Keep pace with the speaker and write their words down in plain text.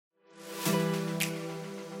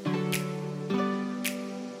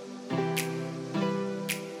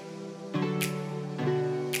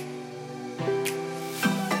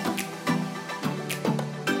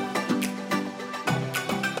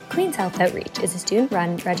Health Outreach is a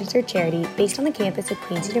student-run registered charity based on the campus of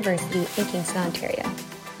Queen's University in Kingston, Ontario.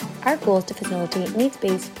 Our goal is to facilitate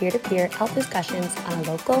needs-based peer-to-peer health discussions on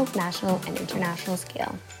a local, national, and international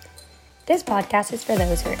scale. This podcast is for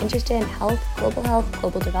those who are interested in health,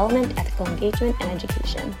 global development, ethical engagement, and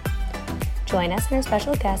education. Join us and our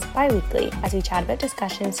special guests bi-weekly as we chat about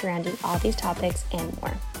discussions surrounding all these topics and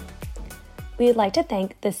more. We would like to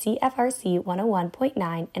thank the CFRC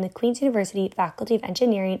 101.9 and the Queen's University Faculty of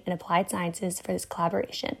Engineering and Applied Sciences for this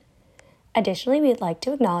collaboration. Additionally, we would like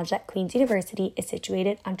to acknowledge that Queen's University is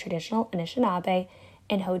situated on traditional Anishinaabe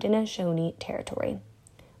and Haudenosaunee territory.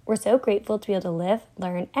 We're so grateful to be able to live,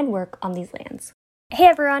 learn, and work on these lands. Hey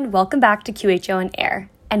everyone, welcome back to QHO on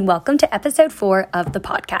Air, and welcome to episode 4 of the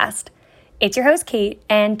podcast. It's your host, Kate,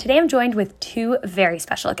 and today I'm joined with 2 very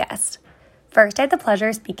special guests. First, I had the pleasure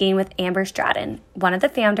of speaking with Amber Stratton, one of the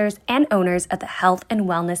founders and owners of the health and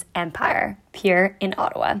wellness empire, Pure in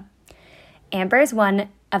Ottawa. Amber is one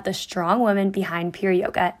of the strong women behind Pure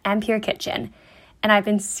Yoga and Pure Kitchen, and I've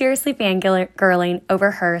been seriously fangirling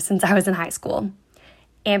over her since I was in high school.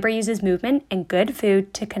 Amber uses movement and good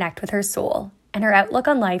food to connect with her soul, and her outlook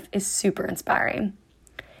on life is super inspiring.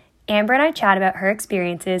 Amber and I chat about her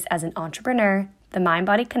experiences as an entrepreneur, the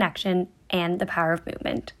mind-body connection, and the power of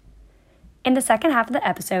movement. In the second half of the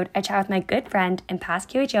episode, I chat with my good friend and past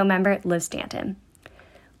QHO member, Liz Stanton.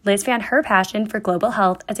 Liz found her passion for global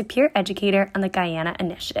health as a peer educator on the Guyana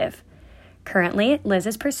Initiative. Currently, Liz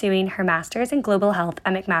is pursuing her master's in global health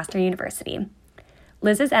at McMaster University.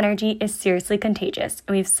 Liz's energy is seriously contagious,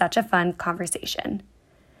 and we have such a fun conversation.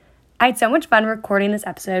 I had so much fun recording this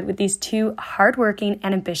episode with these 2 hardworking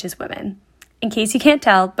and ambitious women. In case you can't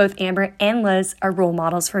tell, both Amber and Liz are role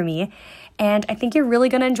models for me, and I think you're really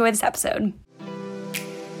going to enjoy this episode.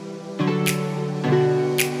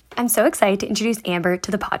 I'm so excited to introduce Amber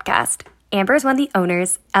to the podcast. Amber is one of the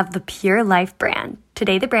owners of the Pure Life brand.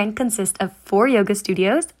 Today, the brand consists of 4 yoga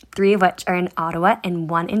studios, 3 of which are in Ottawa and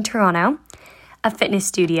 1 in Toronto, a fitness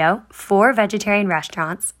studio, 4 vegetarian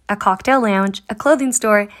restaurants, a cocktail lounge, a clothing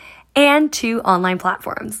store, and 2 online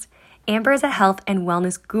platforms. Amber is a health and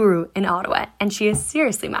wellness guru in Ottawa, and she has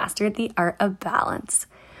seriously mastered the art of balance.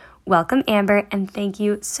 Welcome, Amber, and thank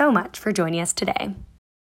you so much for joining us today.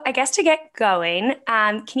 I guess to get going,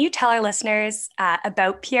 can you tell our listeners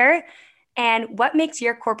about Pure and what makes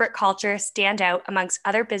your corporate culture stand out amongst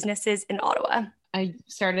other businesses in Ottawa? I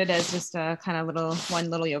started as just a kind of one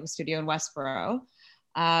little yoga studio in Westboro.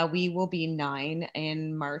 We will be 9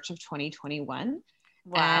 in March of 2021.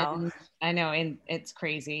 Wow. And I know, and it's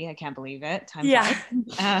crazy. I can't believe it. Time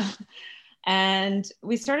flies. And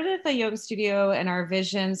we started at the yoga studio, and our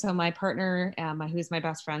vision. So my partner, who's my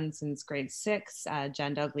best friend since grade 6,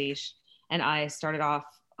 Jen Dalglish, and I started off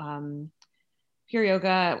Pure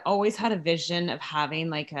Yoga. Always had a vision of having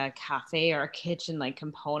like a cafe or a kitchen like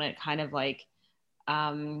component, kind of like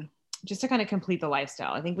just to kind of complete the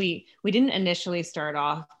lifestyle. I think we didn't initially start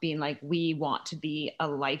off being like, we want to be a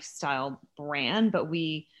lifestyle brand, but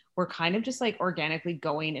we were kind of just like organically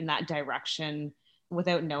going in that direction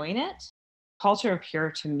without knowing it. Culture of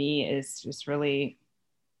Pure to me is just really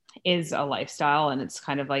is a lifestyle, and it's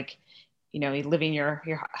kind of like, you know, living your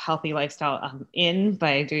healthy lifestyle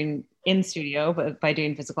by doing in studio, but by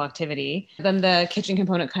doing physical activity. Then the kitchen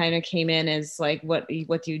component kind of came in as like, what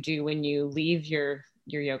do you do when you leave your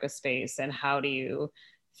yoga space, and how do you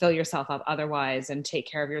fill yourself up otherwise and take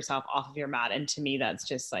care of yourself off of your mat? And to me, that's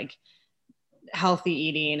just like healthy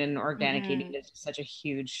eating and organic eating is such a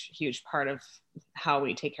huge part of how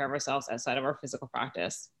we take care of ourselves outside of our physical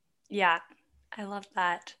practice. Yeah, I love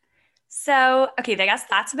that. So, okay, I guess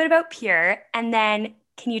that's a bit about Pure. And then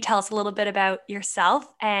can you tell us a little bit about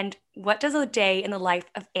yourself and what does a day in the life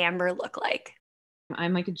of Amber look like?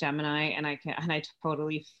 I'm like a Gemini, and I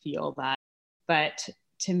totally feel that. But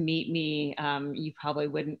to meet me, you probably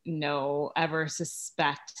wouldn't ever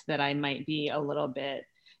suspect that I might be a little bit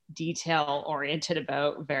detail oriented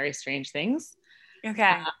about very strange things.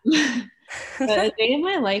 Okay. But a day in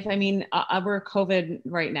my life, I mean, we're COVID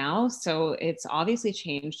right now, so it's obviously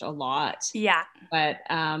changed a lot. Yeah. But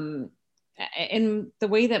in the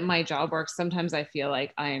way that my job works, sometimes I feel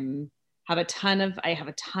like I have a ton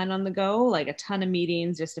on the go, like a ton of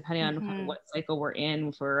meetings, just depending on what cycle we're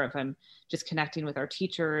in, if I'm just connecting with our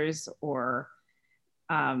teachers, or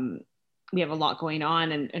we have a lot going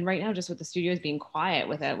on. And right now, just with the studios being quiet,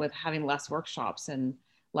 with having less workshops and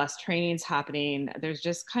less trainings happening, there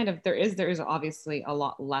is obviously a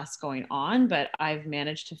lot less going on, but I've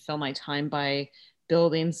managed to fill my time by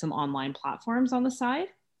building some online platforms on the side.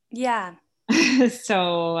 Yeah.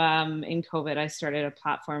 So in COVID, I started a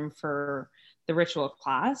platform for the ritual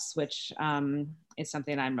class, which is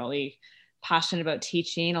something I'm really passionate about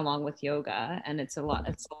teaching along with yoga. And it's a lot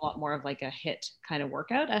more of like a HIIT kind of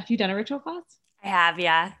workout. Have you done a ritual class? I have,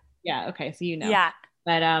 yeah. Yeah. Okay. So, Yeah.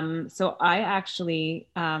 but, so I actually,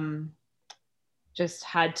 just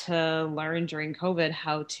had to learn during COVID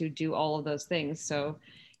how to do all of those things. So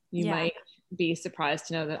you might be surprised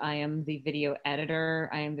to know that I am the video editor,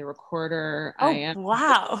 I am the recorder, I am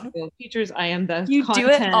wow. the features, I am the you content.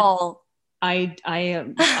 do it all. I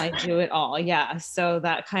do it all. Yeah. So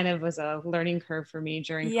that kind of was a learning curve for me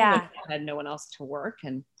during COVID. I had no one else to work,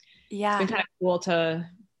 and it's been kind of cool to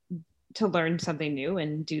learn something new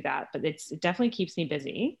and do that. But it definitely keeps me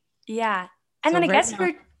busy. Yeah. And then I guess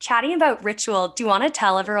we're chatting about ritual. Do you want to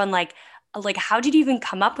tell everyone like how did you even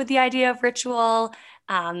come up with the idea of ritual?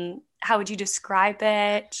 How would you describe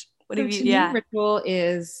it? What so to me, ritual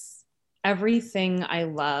is everything I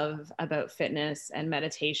love about fitness and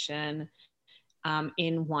meditation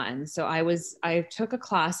in one. So I took a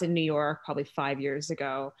class in New York probably 5 years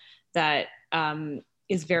ago that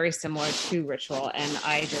is very similar to ritual, and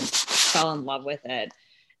I just fell in love with it.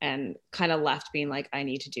 And kind of left being like, I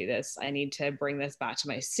need to do this. I need to bring this back to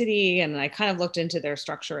my city. And I kind of looked into their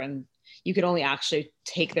structure, and you could only actually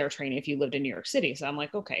take their training if you lived in New York City. So I'm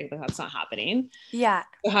like, okay, that's not happening. Yeah.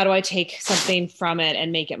 So how do I take something from it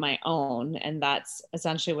and make it my own? And that's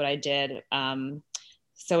essentially what I did.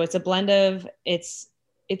 So it's a blend of, it's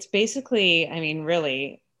basically, I mean,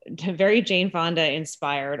 really very Jane Fonda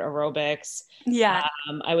inspired aerobics. Yeah.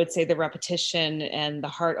 I would say the repetition and the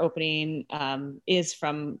heart opening is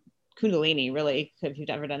from Kundalini. Really, if you've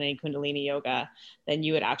ever done any Kundalini yoga, then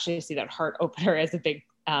you would actually see that heart opener as a big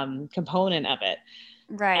component of it.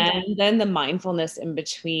 Right. And then the mindfulness in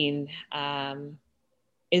between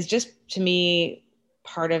is just, to me,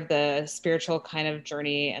 part of the spiritual kind of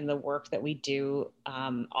journey and the work that we do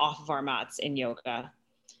off of our mats in yoga.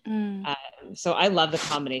 So I love the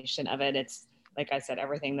combination of it. It's, like I said,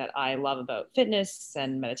 everything that I love about fitness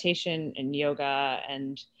and meditation and yoga.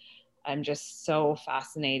 And I'm just so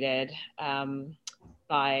fascinated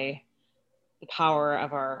by the power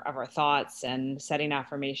of our thoughts and setting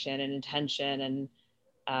affirmation and intention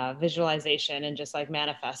and visualization and just like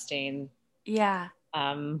manifesting. Yeah.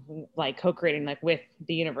 Like co-creating like with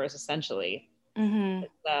the universe, essentially.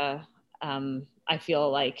 I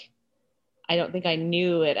feel like I don't think I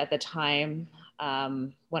knew it at the time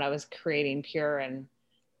when I was creating Pure and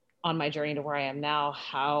on my journey to where I am now,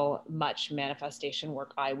 how much manifestation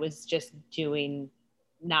work I was just doing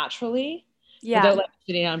naturally without like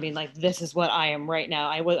sitting down and being like, this is what I am right now.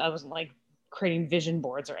 I wasn't like creating vision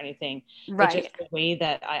boards or anything. Right. It's just the way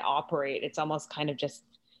that I operate. It's almost kind of just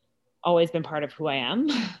always been part of who I am.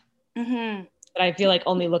 But I feel like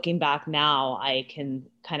only looking back now, I can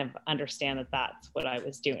kind of understand that that's what I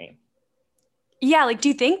was doing. Yeah. Like, do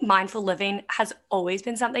you think mindful living has always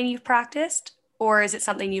been something you've practiced, or is it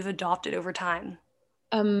something you've adopted over time?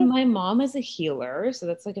 My mom is a healer, so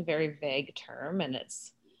that's like a very vague term, and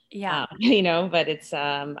it's, but it's,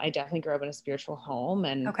 I definitely grew up in a spiritual home,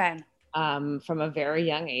 and from a very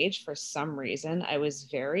young age, for some reason, I was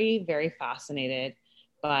very, very fascinated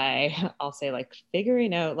by, I'll say, like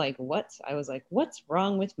figuring out like what's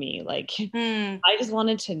wrong with me? Like, I just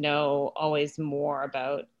wanted to know always more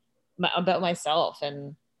about myself,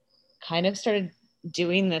 and kind of started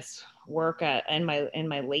doing this work in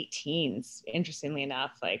my late teens. Interestingly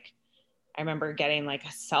enough, like I remember getting like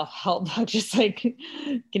a self-help book, just like,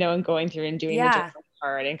 and going through and doing the journaling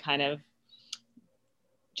part, and kind of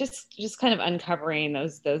just kind of uncovering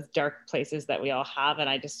those dark places that we all have. And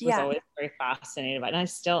I just was always very fascinated by it. And I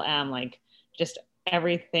still am, like, just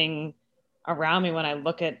everything around me. When I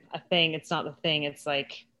look at a thing, it's not the thing, it's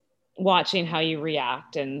like watching how you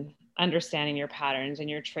react and understanding your patterns and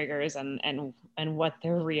your triggers and what the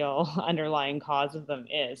real underlying cause of them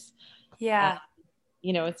is.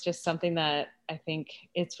 It's just something that I think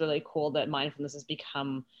it's really cool that mindfulness has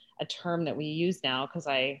become a term that we use now, because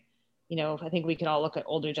I think we could all look at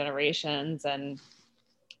older generations, and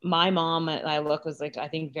my mom, was like, I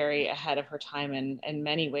think very ahead of her time in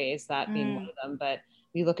many ways, that being one of them. But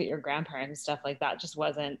we look at your grandparents and stuff like that, just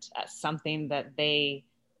wasn't something that they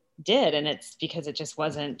did. And it's because it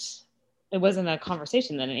wasn't a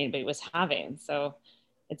conversation that anybody was having. So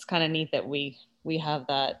it's kind of neat that we have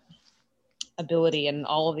that ability and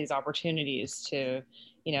all of these opportunities to,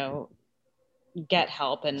 get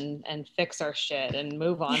help and fix our shit and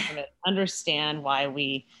move on from it, understand why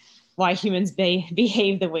humans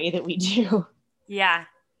behave the way that we do. Yeah,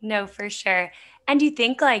 no, for sure. And do you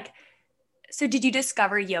think, like, So did you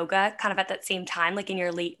discover yoga kind of at that same time, like in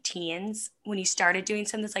your late teens when you started doing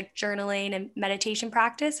some of this like journaling and meditation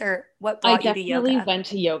practice, or what I brought you to definitely yoga? went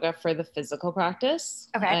to yoga for the physical practice.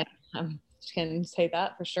 Okay. I can say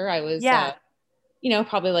that for sure. I was, Yeah.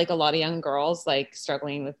 probably like a lot of young girls, like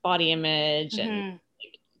struggling with body image and Mm-hmm.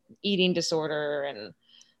 like, eating disorder and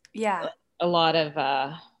Yeah. a lot of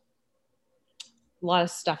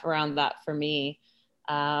stuff around that for me.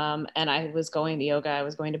 And I was going to yoga. I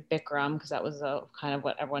was going to Bikram because that was kind of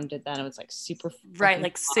what everyone did then. It was like super Right. fucking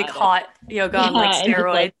Like sick hot. hot yoga on like Yeah, and just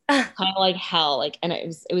steroids. like kind of like hell. Like, and it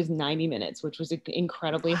was 90 minutes, which was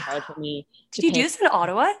incredibly hard for me to Did you do pay. this in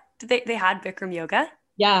Ottawa? Did they had Bikram yoga?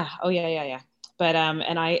 Yeah. Oh yeah, yeah, yeah. But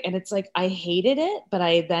and it's like I hated it, but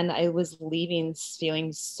I was leaving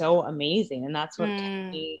feeling so amazing, and that's what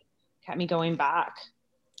Mm, kept me going back.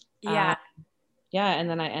 yeah. Yeah, and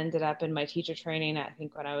then I ended up in my teacher training, I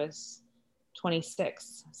think when I was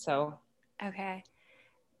 26. So Okay.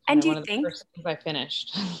 kind And of do you one of the think first things I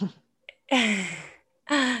finished.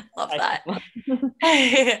 love I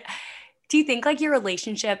that. Do you think like your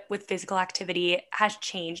relationship with physical activity has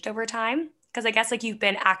changed over time? Because I guess like you've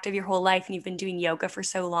been active your whole life and you've been doing yoga for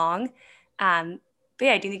so long. But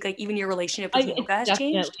yeah, do you think like even your relationship with It's yoga has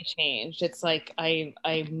changed? definitely changed. It's like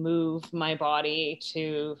I move my body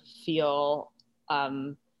to feel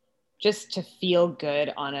just to feel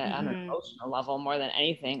good on an Mm-hmm. emotional level more than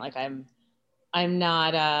anything. Like I'm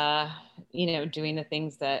not doing the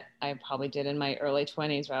things that I probably did in my early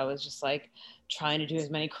 20s where I was just like trying to do as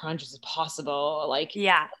many crunches as possible, like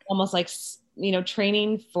Yeah. almost like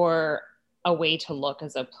training for a way to look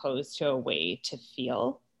as opposed to a way to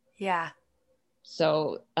feel. Yeah.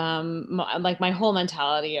 So like my whole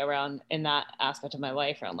mentality around in that aspect of my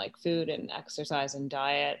life around like food and exercise and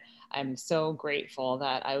diet, I'm so grateful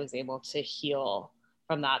that I was able to heal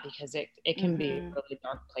from that because it can be a Mm-hmm. really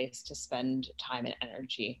dark place to spend time and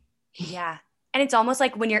energy. Yeah. And it's almost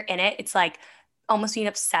like when you're in it, it's like almost being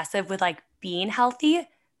obsessive with like being healthy,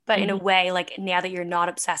 but in a Mhm. way, like now that you're not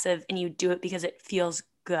obsessive and you do it because it feels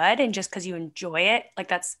good and just because you enjoy it, like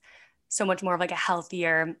that's so much more of like a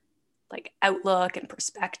healthier like outlook and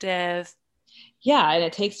perspective. Yeah, and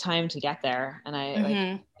it takes time to get there. And I like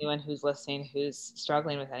Mm-hmm. anyone who's listening who's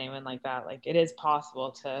struggling with anyone like that, like it is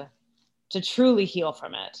possible to truly heal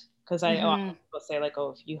from it. Because I Mm-hmm. often people say like,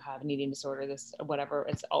 oh, if you have an eating disorder, this whatever,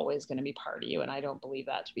 it's always going to be part of you, and I don't believe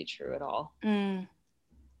that to be true at all. Mm.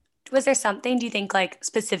 Was there something, do you think, like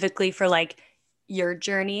specifically for like your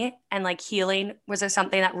journey and like healing, was there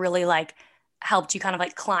something that really like helped you kind of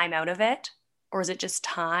like climb out of it? Or is it just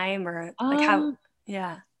time or like how? Um,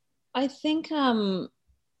 Yeah. I think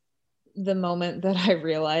the moment that I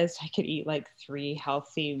realized I could eat like 3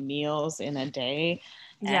 healthy meals in a day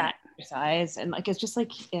and Yeah. exercise and like it's just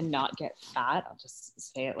like and not get fat. I'll just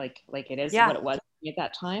say it like it is Yeah. what it was at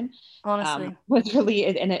that time. Honestly. Was really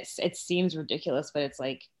and it seems ridiculous, but it's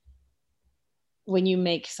like when you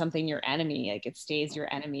make something your enemy, like it stays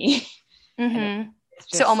your enemy. And Mm-hmm. it's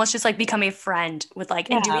So just almost just like becoming a friend with like,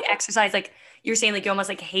 and yeah, doing exercise, like you're saying, like you almost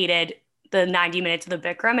like hated the 90 minutes of the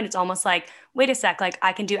Bikram. And it's almost like, wait a sec, like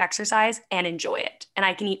I can do exercise and enjoy it. And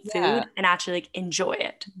I can eat yeah, food and actually like enjoy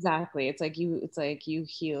it. exactly. It's like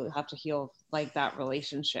you have to heal like that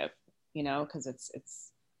relationship, because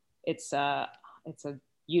it's a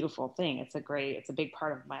beautiful thing. It's a big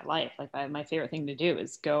part of my life. Like my favorite thing to do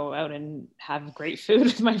is go out and have great food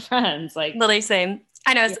with my friends. Like, Literally same.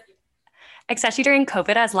 I know, yeah, especially during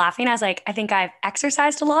COVID, I was laughing. I was like, I think I've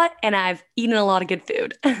exercised a lot and I've eaten a lot of good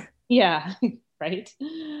food. yeah, right.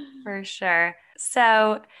 For sure.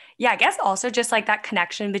 So, yeah, I guess also just like that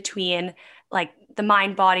connection between like the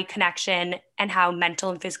mind body connection and how mental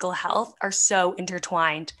and physical health are so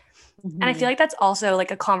intertwined. And I feel Mhm. like that's also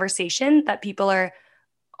like a conversation that people are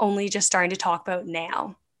only just starting to talk about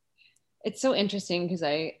now. It's so interesting because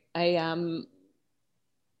I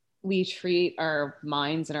we treat our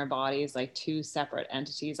minds and our bodies like two separate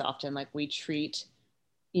entities often. Like we treat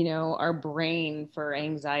our brain for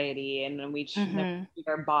anxiety, and then we treat Mm-hmm.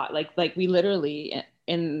 our bot like we literally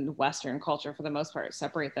in Western culture for the most part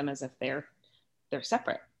separate them as if they're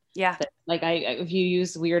separate. Yeah. But like if you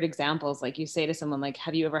use weird examples, like you say to someone like,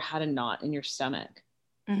 have you ever had a knot in your stomach?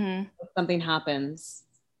 Mm-hmm. Something happens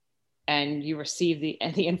and you receive the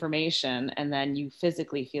information and then you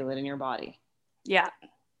physically feel it in your body. Yeah.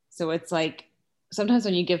 So it's like sometimes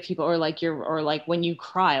when you give people or like when you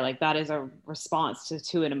cry, like that is a response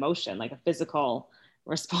to an emotion, like a physical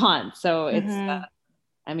response. So it's Mm-hmm.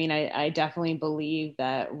 I mean, I definitely believe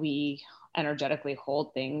that we energetically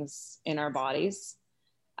hold things in our bodies.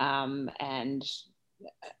 And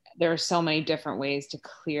there are so many different ways to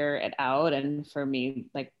clear it out. And for me,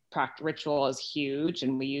 like ritual is huge,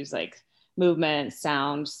 and we use like movement,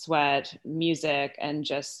 sound, sweat, music, and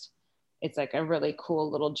just, it's like a really cool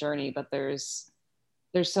little journey. But there's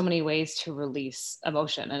so many ways to release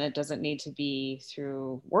emotion, and it doesn't need to be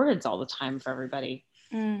through words all the time for everybody.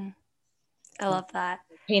 I love that.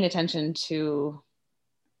 Paying attention to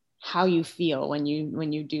how you feel when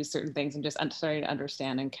you do certain things, and just starting to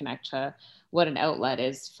understand and connect to what an outlet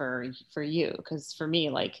is for you. Because for me,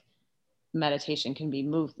 like, meditation can be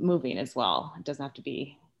moving as well. It doesn't have to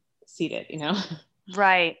be seated,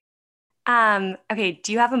 Right. Okay,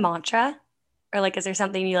 do you have a mantra, or like is there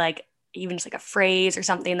something you like, even just like a phrase or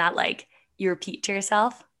something that like you repeat to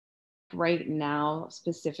yourself? Right now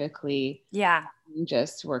specifically, Yeah. I'm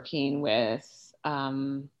just working with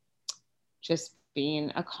just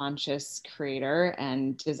being a conscious creator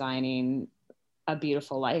and designing a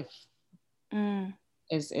beautiful life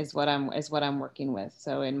is what I'm working with.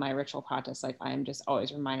 So in my ritual practice, like, I am just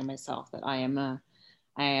always reminding myself that I am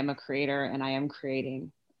a creator, and I am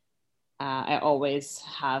creating. I always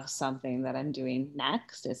have something that I'm doing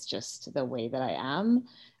next. It's just the way that I am.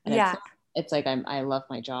 And Yeah. it's like I love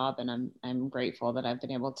my job, and I'm grateful that I've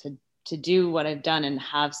been able to do what I've done and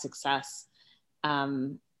have success,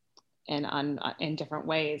 and in different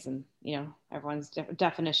ways. And everyone's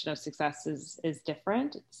definition of success is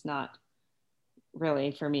different. It's not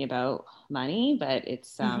really for me about money, but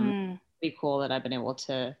it's pretty cool that I've been able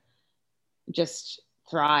to just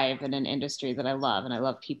thrive in an industry that I love, and I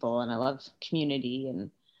love people, and I love community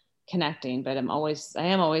and connecting. But I am always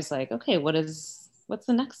like, okay, what's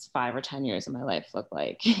the next 5 or 10 years of my life look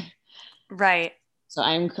like? Right. So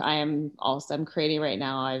I'm creating right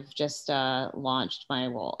now. I've just launched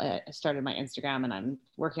I started my Instagram, and I'm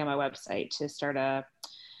working on my website to start a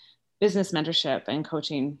business mentorship and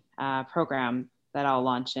coaching program that I'll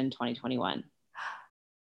launch in 2021.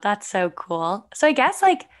 That's so cool. So I guess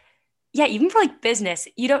like, yeah, even for like business,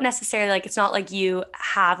 you don't necessarily like, it's not like you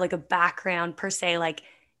have like a background per se, like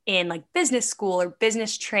in like business school or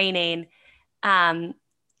business training. Right.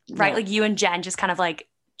 No. Like you and Jen just kind of like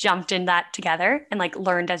jumped in that together and like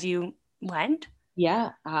learned as you went. Yeah,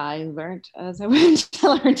 I learned as I went. I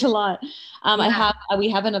learned a lot. Yeah. We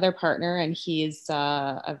have another partner, and he's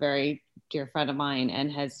a very dear friend of mine,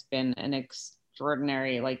 and has been an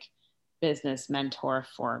extraordinary like business mentor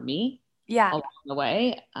for me. Yeah. Along the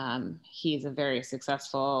way. He's a very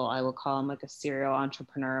successful, I will call him like a serial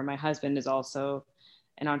entrepreneur. My husband is also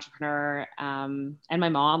an entrepreneur, and my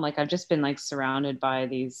mom. Like, I've just been like surrounded by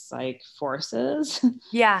these like forces.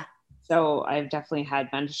 Yeah. So I've definitely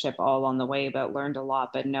had mentorship all along the way, but learned a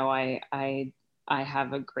lot. But no, I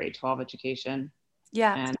have a grade 12 education.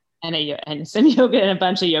 Yeah. And some yoga and a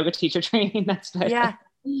bunch of yoga teacher training. That's about Yeah.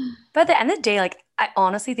 it. But at the end of the day, like I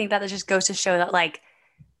honestly think that just goes to show that like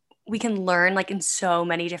we can learn like in so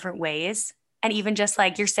many different ways. And even just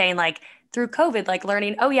like you're saying, like through COVID, like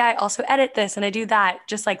learning, oh yeah, I also edit this and I do that,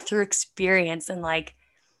 just like through experience and like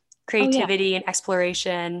creativity and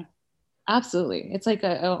exploration. Absolutely. It's like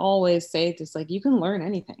I always say this, like, you can learn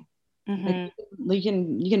anything. Like,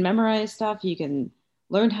 you can memorize stuff, you can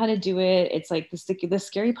learn how to do it. It's like the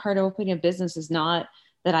scary part of opening a business is not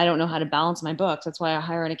that I don't know how to balance my books. That's why I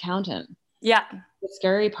hire an accountant. Yeah. The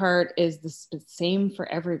scary part is the same for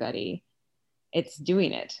everybody. It's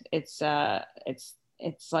doing it. It's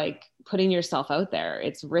like putting yourself out there.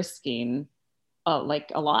 It's risking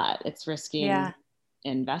like a lot. It's risking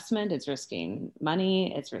investment, it's risking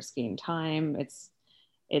money, it's risking time.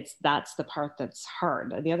 That's the part that's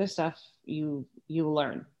hard. The other stuff you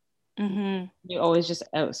learn. You always just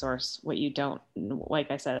outsource what you don't. Like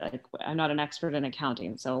I said, like, I'm not an expert in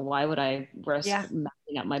accounting, so why would I risk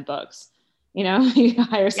messing up my books? You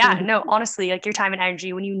hire someone. No, honestly, like your time and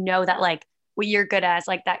energy, when you know that like what you're good at is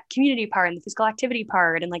like that community part and the physical activity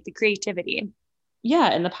part and like the creativity. Yeah,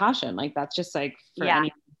 and the passion, like that's just like for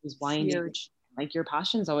anyone who's winding, like your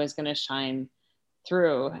passion's always going to shine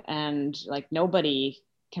through, and like nobody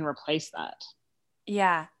can replace that.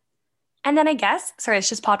 Yeah. And then I guess, sorry, it's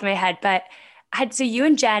just popped in my head, but so you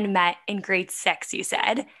and Jen met in grade 6, you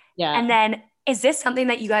said. Yeah. And then is this something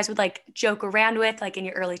that you guys would like joke around with like in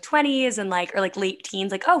your early 20s and like, or like late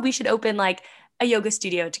teens, like, oh, we should open like a yoga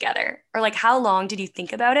studio together? Or like, how long did you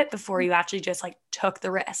think about it before you actually just like took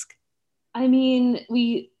the risk? I mean,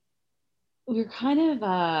 we were kind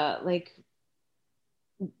of like,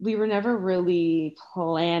 we were never really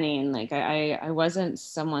planning. Like I wasn't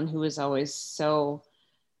someone who was always so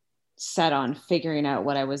set on figuring out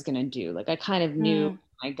what I was going to do. Like I kind of knew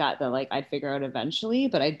I got that like I'd figure out eventually,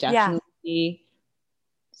 but I definitely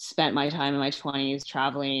spent my time in my 20s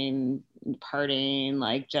traveling, partying,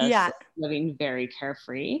 like just living very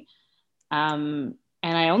carefree.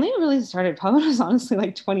 And I only really started probably when I was honestly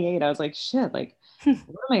like 28. I was like, shit, like, what am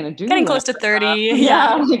I going to do? Getting close to 30.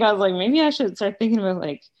 Yeah. Like, I was like, maybe I should start thinking about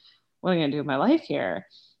like, what am I going to do with my life here?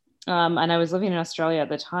 And I was living in Australia at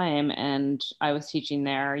the time, and I was teaching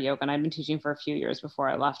there yoga, and I'd been teaching for a few years before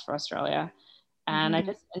I left for Australia. And Mm-hmm.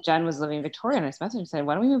 and Jen was living in Victoria, and I messaged and said,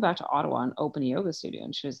 why don't we move back to Ottawa and open a yoga studio?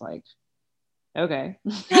 And she was like, okay.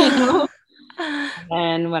 You know?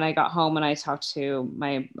 And when I got home and I talked to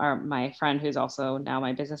my friend, who's also now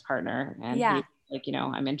my business partner, and Yeah. he like,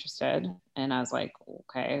 I'm interested. And I was like,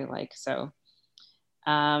 okay, like, so,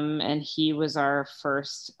 and he was our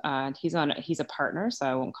first, he's a partner, so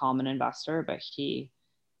I won't call him an investor, but he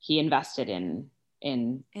invested in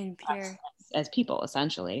In us Pure. as people,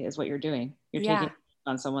 essentially, is what you're doing. You're Yeah. taking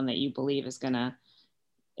on someone that you believe is gonna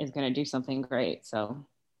do something great. So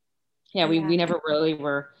yeah, we Yeah. never really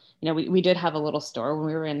were, we did have a little store when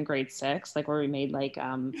we were in grade 6, like where we made like, you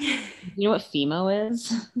know what Fimo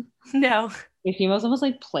is? No. Like, Fimo is almost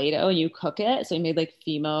like Play-Doh and you cook it. So we made like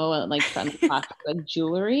Fimo and like some plastic like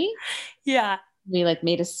jewelry. Yeah. We like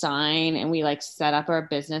made a sign and we like set up our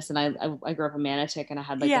business. And I grew up in Manotick, and I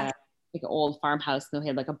had like Yeah. like an old farmhouse, and we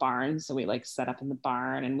had like a barn. So we like set up in the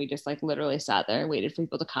barn, and we just like literally sat there and waited for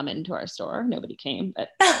people to come into our store. Nobody came, but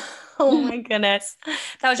Oh my goodness.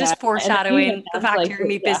 That was yeah. just And then we foreshadowing went the down to fact like, you're gonna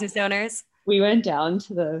be yeah, business owners. we went down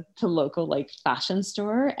to the local like fashion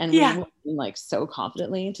store, and we Yeah. went in, like so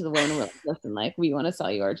confidently to the woman. We're like, listen, like we want to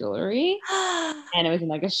sell you our jewelry. And it was in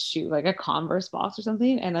like a shoe, like a Converse box or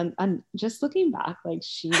something. And I'm just looking back, like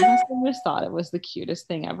she must have just thought it was the cutest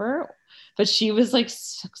thing ever. But she was like,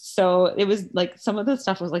 so it was like some of the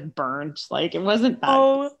stuff was like burnt. Like it wasn't that.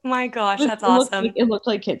 Oh my gosh, that's awesome. It looked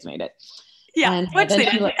like kids made it. Yeah, And which then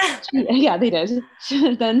they did. yeah, they did.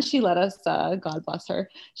 Then she let us, God bless her,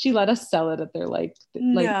 she let us sell it at their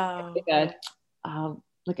No.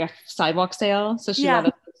 like a sidewalk sale. So she Yeah. let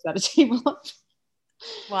us set a table up.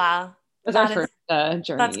 Wow. It was our first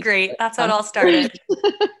journey. That's great. That's how it all started.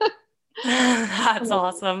 That's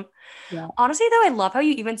awesome. Yeah. Honestly, though, I love how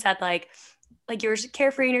you even said like you're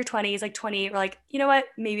carefree in your 20s, like 28, we're like, you know what,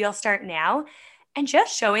 maybe I'll start now. And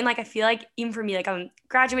just showing, like, I feel like even for me, like I'm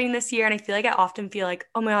graduating this year, and I feel like I often feel like,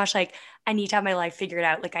 oh my gosh, like I need to have my life figured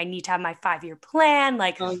out. Like I need to have my 5-year plan,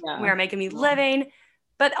 like where am I going to be living?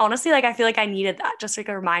 But honestly, like I feel like I needed that, just like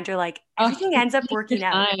a reminder, like everything ends up working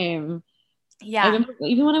out. Yeah.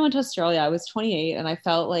 Even when I went to Australia, I was 28, and I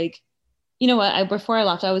felt like, you know what, before I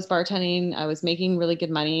left, I was bartending, I was making really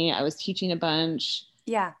good money, I was teaching a bunch.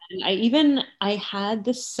 Yeah. And I had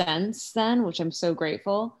the sense then, which I'm so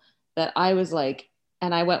grateful, that I was like,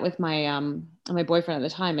 and I went with my boyfriend at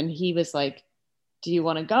the time, and he was like, do you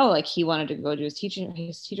want to go? Like he wanted to go do his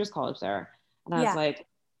teacher's college there. And I was like,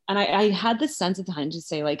 and I had this sense at the time to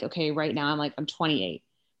say like, okay, right now I'm 28,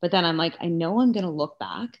 but then I'm like, I know I'm going to look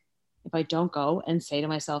back if I don't go and say to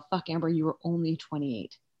myself, fuck, Amber, you were only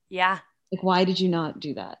 28. Yeah. Like, why did you not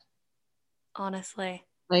do that? Honestly.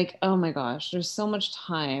 Like, oh my gosh, there's so much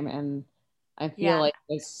time, and I feel like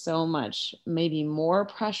there's so much, maybe more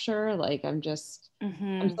pressure. Like I'm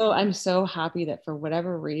so happy that for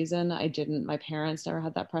whatever reason my parents never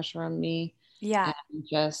had that pressure on me. Yeah. And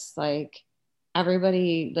just like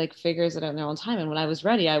everybody like figures it out in their own time. And when I was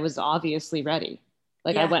ready, I was obviously ready.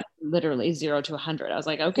 Like I went literally 0 to 100. I was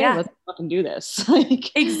like, okay, let's fucking do this.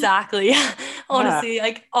 Like exactly. Honestly,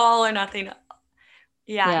 like all or nothing.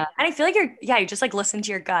 Yeah. And I feel like you just like listen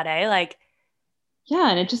to your gut, eh? Like, yeah.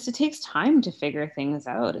 And it takes time to figure things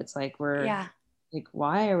out. It's like like,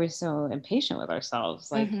 why are we so impatient with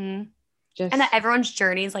ourselves? Like, and that everyone's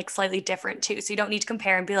journey is like slightly different too. So you don't need to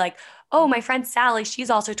compare and be like, oh, my friend Sally, she's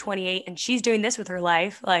also 28 and she's doing this with her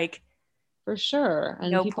life. Like, for sure.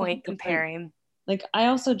 And no point comparing. Like, I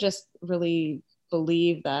also just really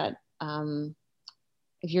believe that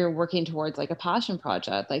if you're working towards like a passion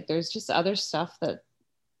project, like there's just other stuff that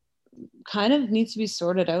kind of needs to be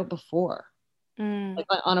sorted out before, like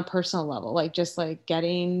on a personal level, like just like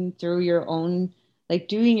getting through your own, like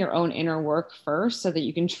doing your own inner work first so that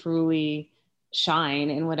you can truly shine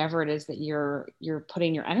in whatever it is that you're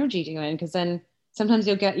putting your energy to in. Because then sometimes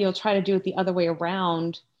you'll try to do it the other way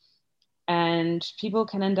around, and people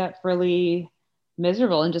can end up really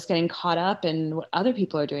miserable and just getting caught up in what other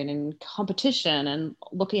people are doing in competition and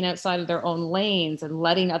looking outside of their own lanes and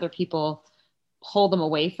letting other people pull them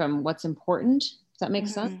away from what's important. Does that make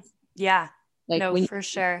sense? Yeah. Like, no, for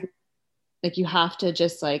sure. Like you have to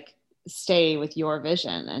just like stay with your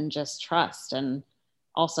vision and just trust, and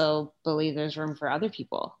also believe there's room for other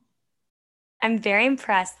people. I'm very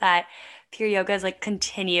impressed that Pure Yoga has like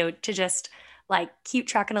continued to just like keep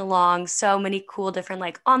trucking along. So many cool different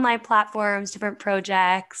like online platforms, different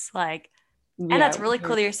projects. Like, And that's really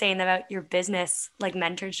cool that you're saying about your business, like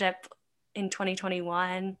mentorship in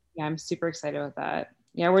 2021. Yeah, I'm super excited about that.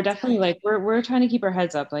 Yeah, we're definitely like we're trying to keep our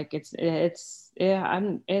heads up. Like it's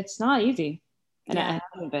not easy, and it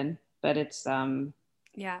hasn't been, but it's I'm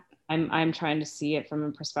trying to see it from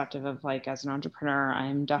a perspective of like as an entrepreneur,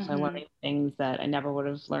 I'm definitely learning things that I never would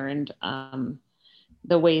have learned.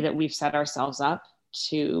 The way that we've set ourselves up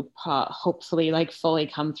to hopefully like fully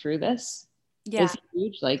come through this is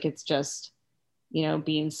huge. Like it's just,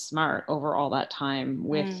 being smart over all that time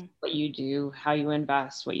with what you do, how you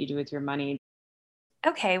invest, what you do with your money.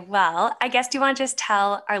 Okay, well, I guess do you want to just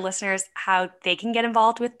tell our listeners how they can get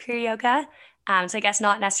involved with Pure Yoga? So I guess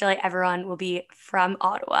not necessarily everyone will be from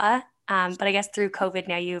Ottawa, but I guess through COVID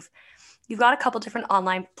now you've got a couple different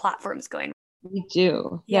online platforms going. We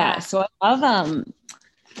do, yeah. So I love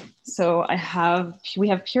we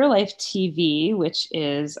have Pure Life TV, which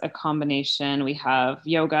is a combination. We have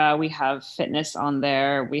yoga, we have fitness on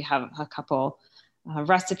there, we have a couple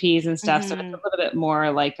recipes and stuff. So it's a little bit more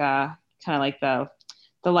like kind of like the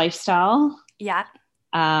lifestyle. Yeah.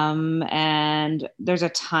 And there's a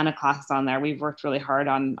ton of classes on there. We've worked really hard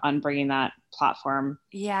on bringing that platform.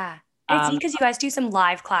 Yeah. And it's because you guys do some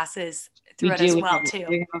live classes through it as well too.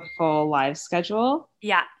 We have a full live schedule.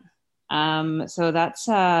 Yeah. So that's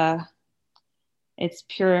it's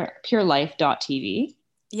purelife.tv.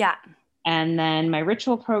 Yeah. And then my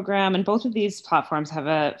ritual program, and both of these platforms have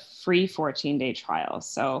a free 14-day trial.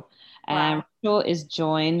 So ritual is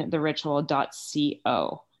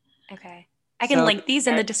jointheritual.co. Okay. I can link these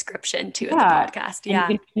in the description too of the podcast. Yeah.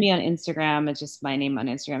 And you can find me on Instagram. It's just my name on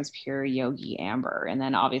Instagram is Pure Yogi Amber. And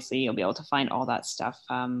then obviously you'll be able to find all that stuff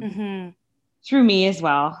through me as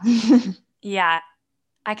well. Yeah.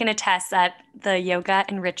 I can attest that the yoga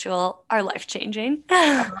and ritual are life-changing.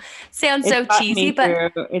 Sounds so cheesy,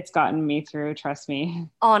 but it's gotten me through, trust me.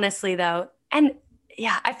 Honestly though. And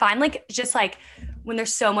yeah, I find like just like when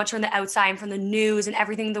there's so much from the outside and from the news and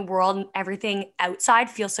everything in the world and everything outside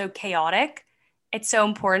feels so chaotic. It's so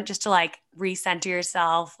important just to like recenter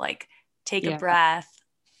yourself, like take a breath.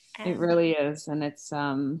 It really is. And it's,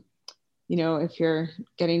 if you're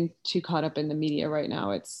getting too caught up in the media right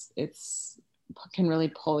now, it's can really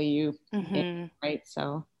pull you in, right?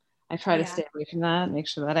 So I try to stay away from that, make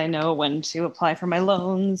sure that I know when to apply for my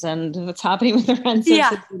loans and what's happening with the rent.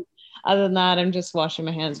 Other than that, I'm just washing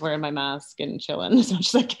my hands, wearing my mask and chilling as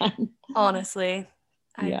much as I can. Honestly,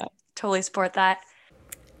 I totally support that.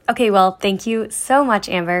 Okay, well, thank you so much,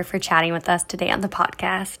 Amber, for chatting with us today on the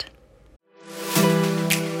podcast.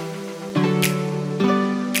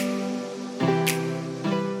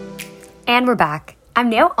 And we're back. I'm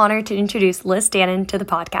now honored to introduce Liz Stannon to the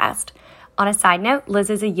podcast. On a side note, Liz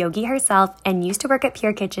is a yogi herself and used to work at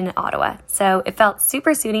Pure Kitchen in Ottawa, so it felt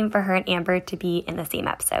super suiting for her and Amber to be in the same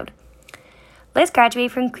episode. Liz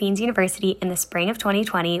graduated from Queen's University in the spring of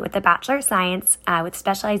 2020 with a Bachelor of Science with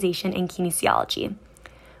specialization in kinesiology.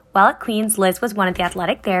 While at Queen's, Liz was one of the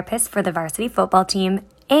athletic therapists for the varsity football team,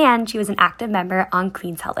 and she was an active member on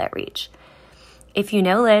Queen's Health Outreach. If you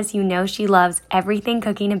know Liz, you know she loves everything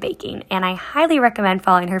cooking and baking, and I highly recommend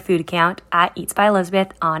following her food account at Eats by Elizabeth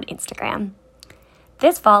on Instagram.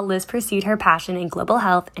 This fall, Liz pursued her passion in global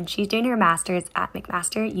health, and she's doing her master's at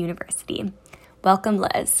McMaster University. Welcome,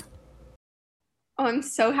 Liz. Oh, I'm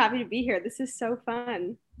so happy to be here. This is so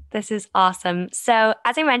fun. This is awesome. So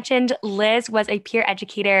as I mentioned, Liz was a peer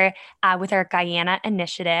educator with our Guyana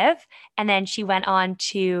initiative. And then she went on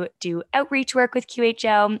to do outreach work with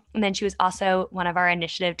QHO. And then she was also one of our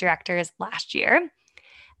initiative directors last year.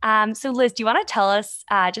 So Liz, do you want to tell us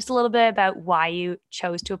just a little bit about why you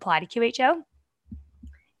chose to apply to QHO?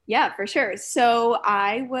 Yeah, for sure. So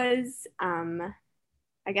I was, I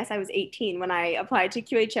guess I was 18 when I applied to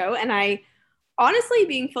QHO, and I honestly,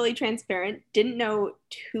 being fully transparent, didn't know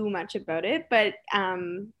too much about it, but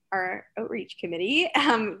our outreach committee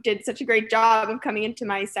did such a great job of coming into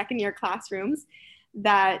my second year classrooms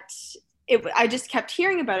that I just kept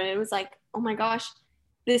hearing about it. It was like, oh my gosh,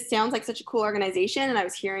 this sounds like such a cool organization. And I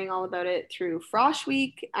was hearing all about it through Frosh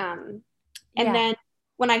Week. And then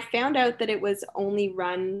when I found out that it was only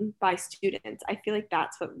run by students, I feel like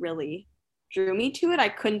that's what really drew me to it.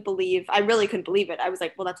 I really couldn't believe it. I was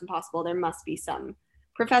like, well, that's impossible. There must be some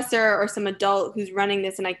professor or some adult who's running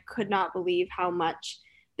this. And I could not believe how much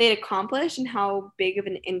they'd accomplished and how big of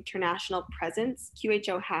an international presence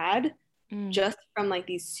QHO had just from like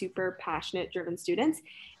these super passionate, driven students.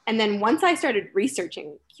 And then once I started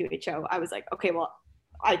researching QHO, I was like, okay, well,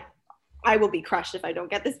 I will be crushed if I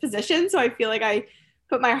don't get this position. So I feel like I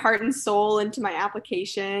put my heart and soul into my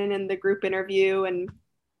application and the group interview, and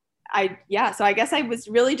so I guess I was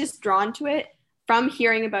really just drawn to it from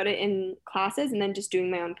hearing about it in classes and then just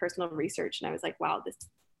doing my own personal research. And I was like, wow, this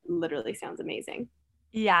literally sounds amazing.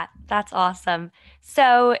 Yeah, that's awesome.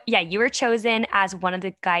 So yeah, you were chosen as one of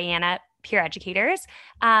the Guyana peer educators.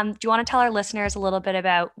 Do you want to tell our listeners a little bit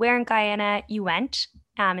about where in Guyana you went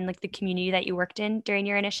and like the community that you worked in during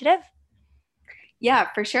your initiative? Yeah,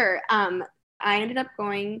 for sure. I ended up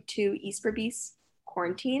going to East Berbice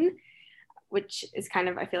quarantine, which is kind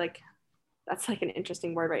of, I feel like that's like an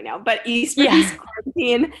interesting word right now, but East Berbice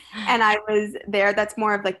quarantine. And I was there. That's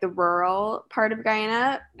more of like the rural part of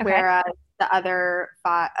Guyana, whereas the other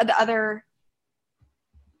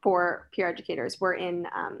 4 peer educators were in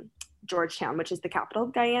Georgetown, which is the capital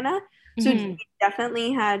of Guyana. So we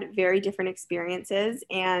definitely had very different experiences.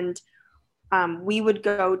 And we would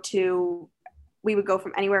go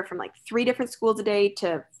from anywhere from like 3 different schools a day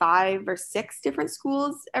to 5 or 6 different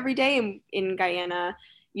schools every day. And in Guyana,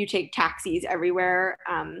 you take taxis everywhere.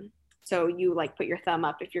 So you like put your thumb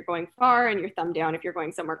up if you're going far and your thumb down if you're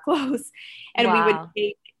going somewhere close. And we would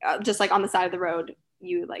take, just like on the side of the road,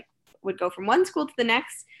 you like would go from one school to the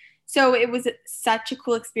next. So it was such a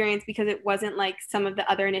cool experience because it wasn't like some of the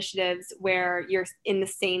other initiatives where you're in the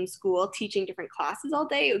same school teaching different classes all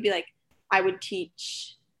day. It would be like I would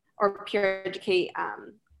teach or peer educate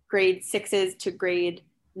grade 6s to grade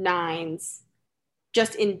 9s,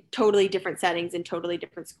 just in totally different settings, in totally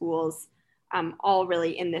different schools, all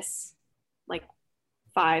really in this like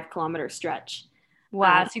 5-kilometer stretch.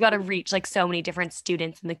 Wow. So you got to reach like so many different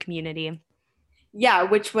students in the community. Yeah,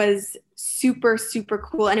 which was super, super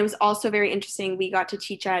cool. And it was also very interesting. We got to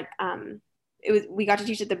teach at the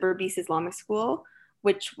Berbice Islamic School,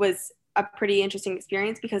 which was a pretty interesting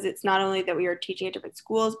experience because it's not only that we were teaching at different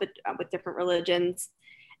schools, but with different religions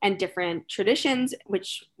and different traditions,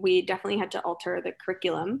 which we definitely had to alter the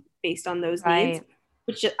curriculum based on those needs,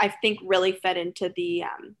 which I think really fed into the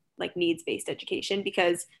like needs-based education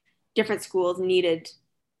because different schools needed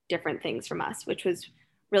different things from us, which was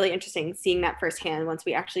really interesting seeing that firsthand once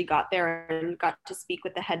we actually got there and got to speak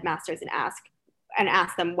with the headmasters and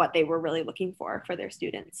ask them what they were really looking for their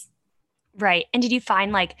students. Right. And did you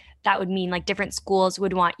find like that would mean like different schools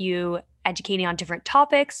would want you educating on different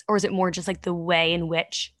topics, or is it more just like the way in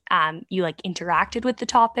which you like interacted with the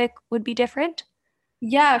topic would be different?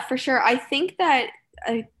 Yeah, for sure. I think that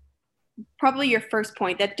probably your first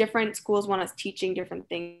point, that different schools want us teaching different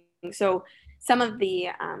things. So some of the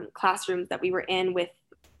classrooms that we were in with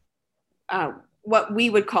what we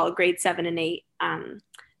would call grade 7 and 8,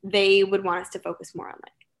 they would want us to focus more on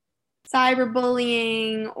like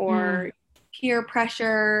cyberbullying or peer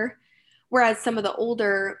pressure, whereas some of the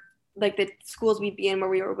older, like the schools we'd be in where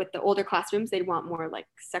we were with the older classrooms, they'd want more like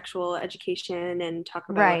sexual education and talk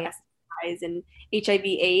about STIs and HIV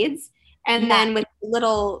AIDS. And then with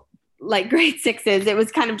little like grade 6s, it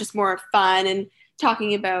was kind of just more fun and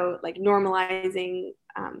talking about like normalizing.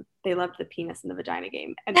 They loved the penis and the vagina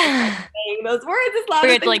game and like, saying those words as loud we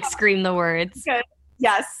as had to like scream the words.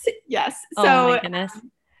 Yes. Oh, so my goodness.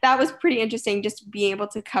 That was pretty interesting, just being able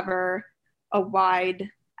to cover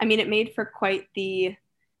it made for quite a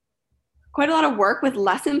lot of work with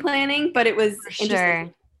lesson planning, but it was interesting.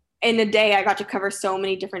 Sure. In a day, I got to cover so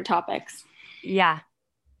many different topics. Yeah.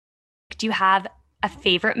 Do you have a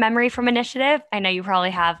favorite memory from Initiative? I know you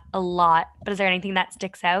probably have a lot, but is there anything that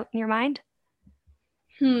sticks out in your mind?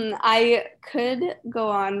 I could go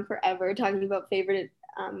on forever talking about favorite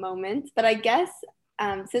moments, but I guess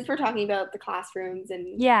since we're talking about the classrooms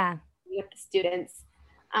and with the students,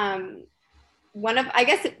 one of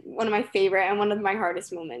my favorite and one of my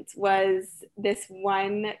hardest moments was this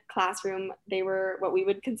one classroom. They were what we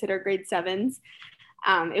would consider grade 7s.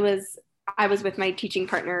 I was with my teaching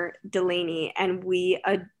partner, Delaney, and we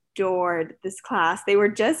adored this class. They were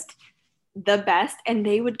just the best, and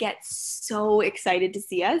they would get so excited to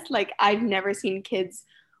see us. Like, I've never seen kids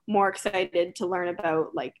more excited to learn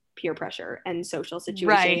about like peer pressure and social situations.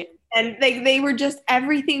 Right. And they were just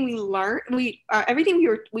everything we learned. Everything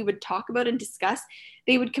we would talk about and discuss.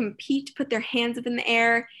 They would compete, put their hands up in the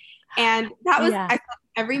air, and that was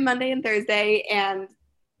every Monday and Thursday, and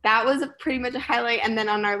that was pretty much a highlight. And then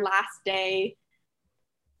on our last day,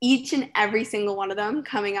 each and every single one of them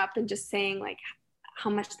coming up and just saying like how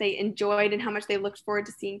much they enjoyed and how much they looked forward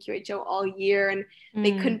to seeing QHO all year, and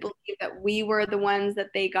they couldn't believe that we were the ones that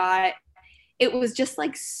they got. It was just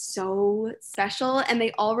like so special, and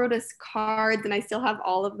they all wrote us cards, and I still have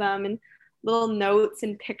all of them, and little notes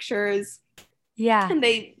and pictures. Yeah. And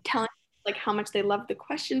they tell us like how much they loved the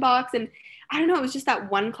question box, and I don't know, it was just that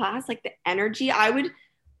one class, like the energy.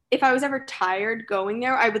 If I was ever tired going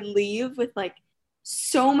there, I would leave with like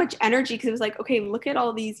so much energy, because it was like, okay, look at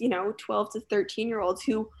all these 12 to 13-year-olds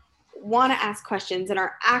who want to ask questions and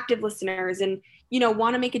are active listeners and,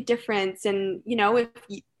 want to make a difference. And,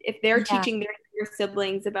 if they're teaching their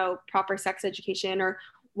siblings about proper sex education or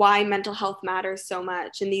why mental health matters so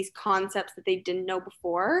much and these concepts that they didn't know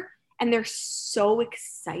before, and they're so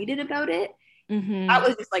excited about it. That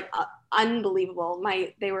was just like unbelievable.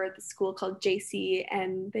 They were at the school called JC,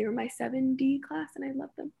 and they were my 7D class, and I love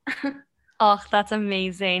them. Oh, that's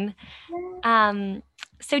amazing.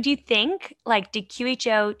 So do you think, like, did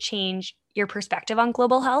QHO change your perspective on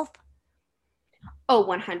global health? Oh,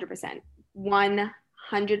 100%.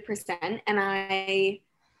 100%. And I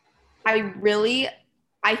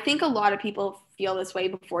think a lot of people feel this way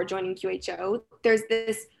before joining QHO. There's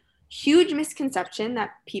this huge misconception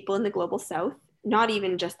that people in the global south, not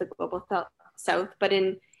even just the global south, but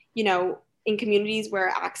in communities where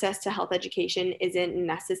access to health education isn't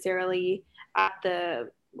necessarily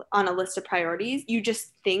on a list of priorities, you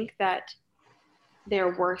just think that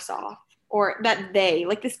they're worse off, or that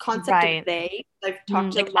like this concept of they. I've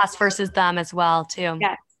talked like us versus them as well too.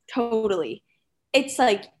 Yeah, totally. It's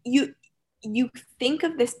like you think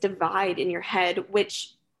of this divide in your head,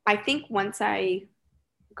 which I think once I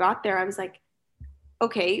got there, I was like,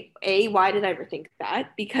 okay, why did I ever think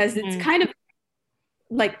that? Because it's kind of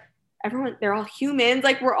like everyone, they're all humans,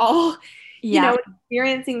 like we're all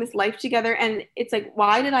experiencing this life together. And it's like,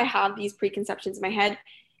 why did I have these preconceptions in my head?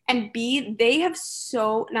 And they have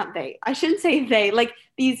I shouldn't say like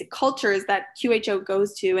these cultures that QHO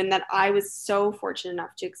goes to, and that I was so fortunate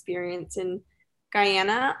enough to experience in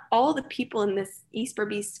Guyana. All the people in this East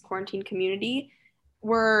Berbice quarantine community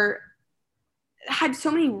had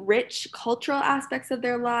so many rich cultural aspects of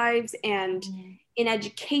their lives, and in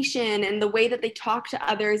education, and the way that they talk to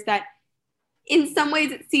others, that in some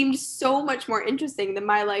ways it seemed so much more interesting than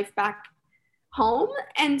my life back home.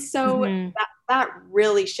 And so that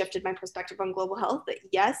really shifted my perspective on global health, that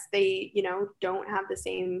yes, they, don't have the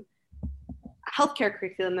same healthcare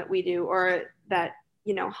curriculum that we do, or that,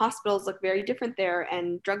 hospitals look very different there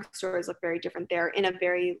and drugstores look very different there in a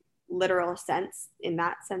very literal sense, in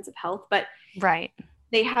that sense of health. But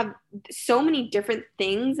they have so many different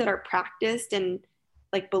things that are practiced and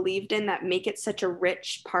like believed in that make it such a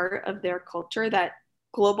rich part of their culture, that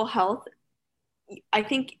global health, I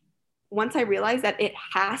think once I realized that it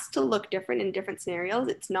has to look different in different scenarios,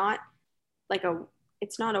 it's not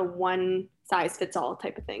a one size fits all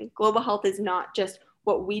type of thing. Global health is not just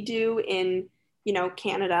what we do in,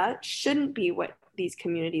 Canada, shouldn't be what these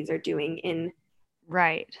communities are doing in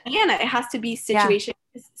Canada. It has to be situation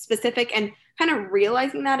specific, and kind of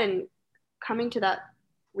realizing that and coming to that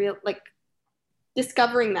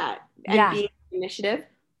discovering that and being initiative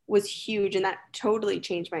was huge. And that totally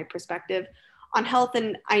changed my perspective on health.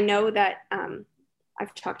 And I know that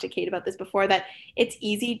I've talked to Kate about this before, that it's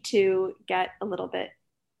easy to get a little bit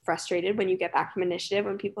frustrated when you get back from initiative,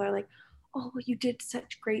 when people are like, oh, you did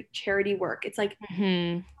such great charity work. It's like,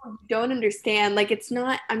 you don't understand. Like,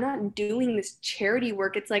 I'm not doing this charity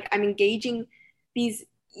work. It's like, I'm engaging these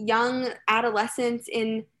young adolescents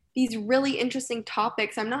in these really interesting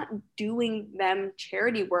topics. I'm not doing them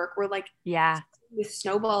charity work. We're like, the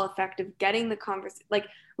snowball effect of getting the conversation, like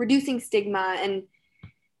reducing stigma. And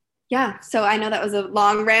so I know that was a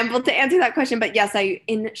long ramble to answer that question, but yes,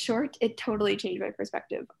 in short, it totally changed my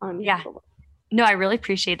perspective on global. No, I really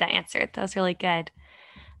appreciate that answer. That was really good.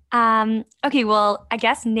 Okay, well, I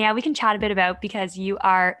guess now we can chat a bit about, because you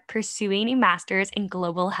are pursuing a master's in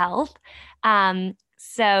global health.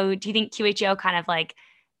 So do you think QHO kind of like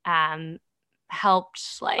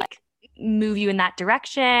helped like move you in that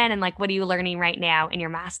direction? And like, what are you learning right now in your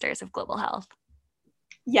master's of global health?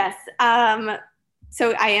 Yes.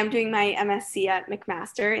 So I am doing my MSc at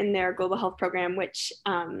McMaster in their global health program, which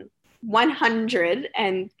 100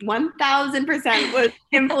 and 1000% was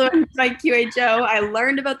influenced by QHO. I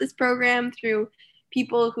learned about this program through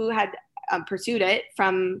people who had pursued it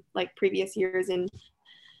from like previous years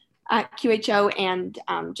at QHO, and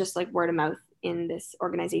just like word of mouth in this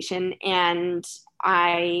organization. And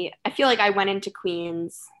I feel like I went into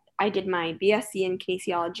Queen's. I did my BSc in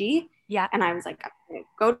kinesiology. Yeah. And I was like, I'm going to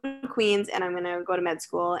go to Queen's, and I'm going to go to med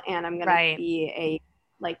school, and I'm going to be a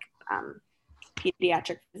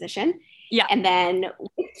pediatric physician. Yeah. And then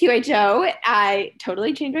with QHO, I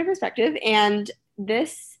totally changed my perspective. And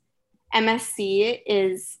this MSc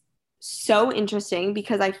is so interesting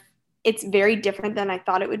because it's very different than I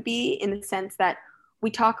thought it would be, in the sense that we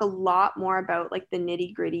talk a lot more about like the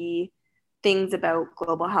nitty gritty things about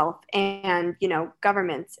global health and,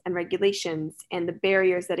 governments and regulations and the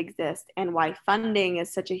barriers that exist and why funding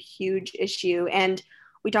is such a huge issue. And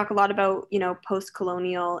we talk a lot about,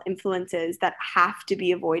 post-colonial influences that have to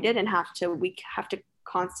be avoided and we have to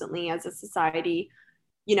constantly as a society,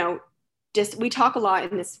 you know, just we talk a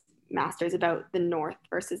lot in this master's about the North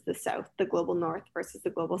versus the South, the global North versus the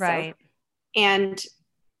global South. And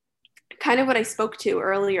kind of what I spoke to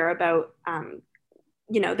earlier about,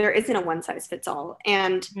 you know, there isn't a one size fits all,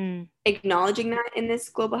 and acknowledging that in this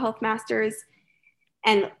global health master's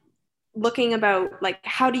and looking about like,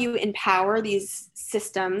 how do you empower these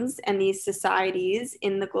systems and these societies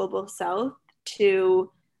in the global South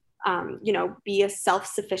to, you know, be a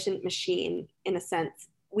self-sufficient machine in a sense.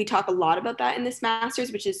 We talk a lot about that in this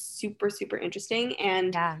master's, which is super, super interesting.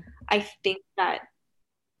 And I think that,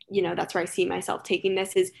 you know, that's where I see myself taking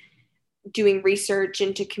this, is doing research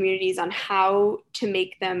into communities on how to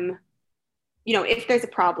make them, you know, if there's a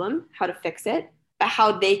problem, how to fix it, but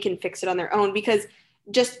how they can fix it on their own. Because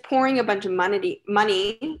just pouring a bunch of money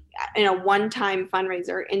in a one-time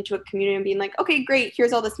fundraiser into a community and being like, okay, great,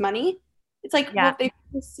 here's all this money. It's like, well, if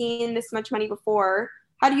they've seen this much money before,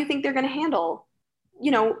 how do you think they're going to handle, you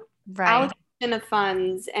know, allocation of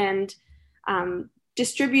funds and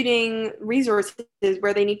distributing resources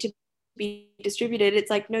where they need to be distributed? It's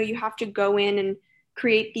like, no, you have to go in and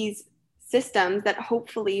create these systems that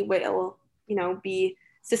hopefully will, you know, be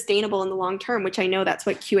sustainable in the long term, which I know that's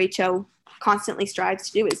what QHO constantly strives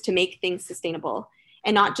to do, is to make things sustainable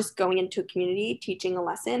and not just going into a community, teaching a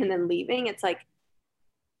lesson and then leaving. It's like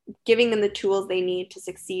giving them the tools they need to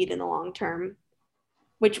succeed in the long term,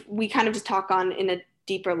 which we kind of just talk on in a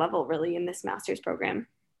deeper level really in this master's program.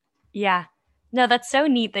 Yeah. No, that's so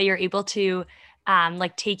neat that you're able to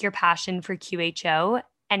like take your passion for QHO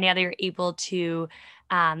and now that you're able to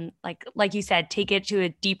like you said, take it to a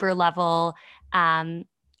deeper level and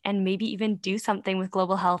maybe even do something with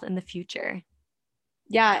global health in the future.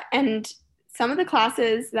 Yeah. And some of the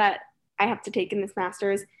classes that I have to take in this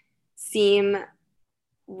master's seem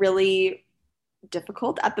really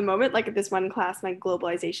difficult at the moment. Like at this one class, my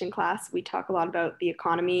globalization class, we talk a lot about the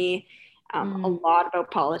economy, a lot about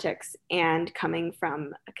politics, and coming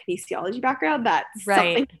from a kinesiology background, that's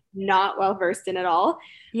something I'm not well versed in at all.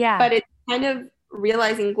 Yeah. But it's kind of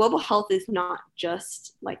realizing global health is not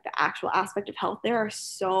just like the actual aspect of health. There are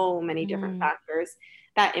so many different factors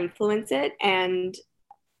that influence it. And,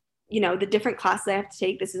 you know, the different classes I have to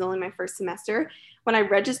take, this is only my first semester. When I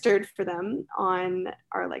registered for them on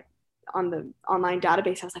the online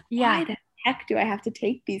database, I was like, why the heck do I have to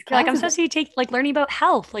take these classes? You're like, I'm supposed to take like learning about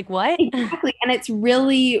health. Like what? Exactly. And it's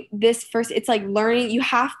really it's like learning, you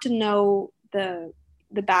have to know the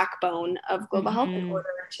backbone of global health in order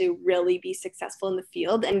to really be successful in the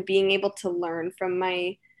field, and being able to learn from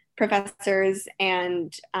my professors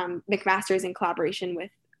and McMaster's in collaboration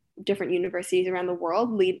with different universities around the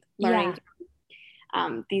world, learning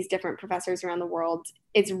from these different professors around the world.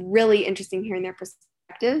 It's really interesting hearing their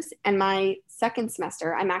perspectives. And my second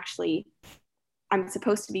semester, I'm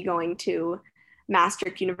supposed to be going to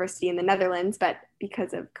Maastricht University in the Netherlands, but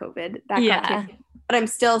because of COVID, that got canceled. But I'm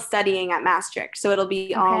still studying at Maastricht, so it'll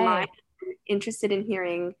be online. I'm interested in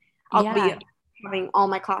hearing. I'll be having all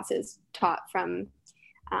my classes taught from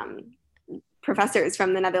professors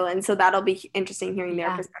from the Netherlands, so that'll be interesting hearing their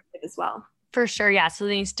perspective as well. For sure, yeah. So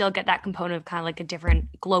then you still get that component of kind of like a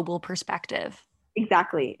different global perspective.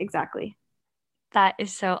 Exactly. That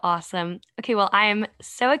is so awesome. Okay, well, I am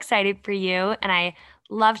so excited for you, and I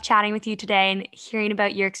love chatting with you today and hearing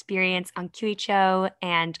about your experience on QHO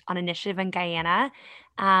and on Initiative in Guyana.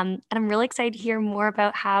 And I'm really excited to hear more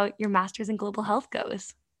about how your master's in global health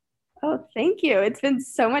goes. Oh, thank you. It's been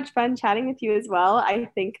so much fun chatting with you as well. I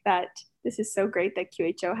think that this is so great that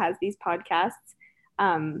QHO has these podcasts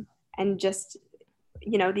and just,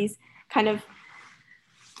 you know, these kind of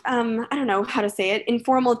I don't know how to say it,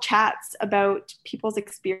 informal chats about people's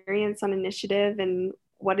experience on Initiative and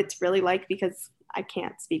what it's really like, because I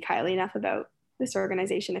can't speak highly enough about this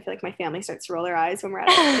organization. I feel like my family starts to roll their eyes when we're at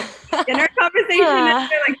a dinner conversation and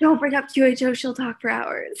they're like, don't bring up QHO, she'll talk for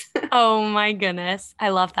hours. Oh my goodness. I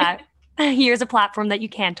love that. Here's a platform that you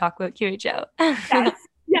can talk about QHO.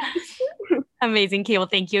 Yes. Amazing. Okay, well,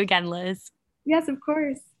 thank you again, Liz. Yes, of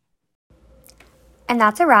course. And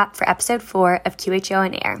that's a wrap for episode 4 of QHO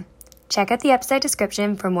on Air. Check out the episode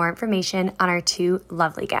description for more information on our 2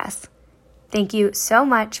 lovely guests. Thank you so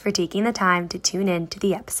much for taking the time to tune in to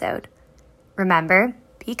the episode. Remember,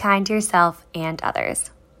 be kind to yourself and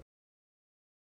others.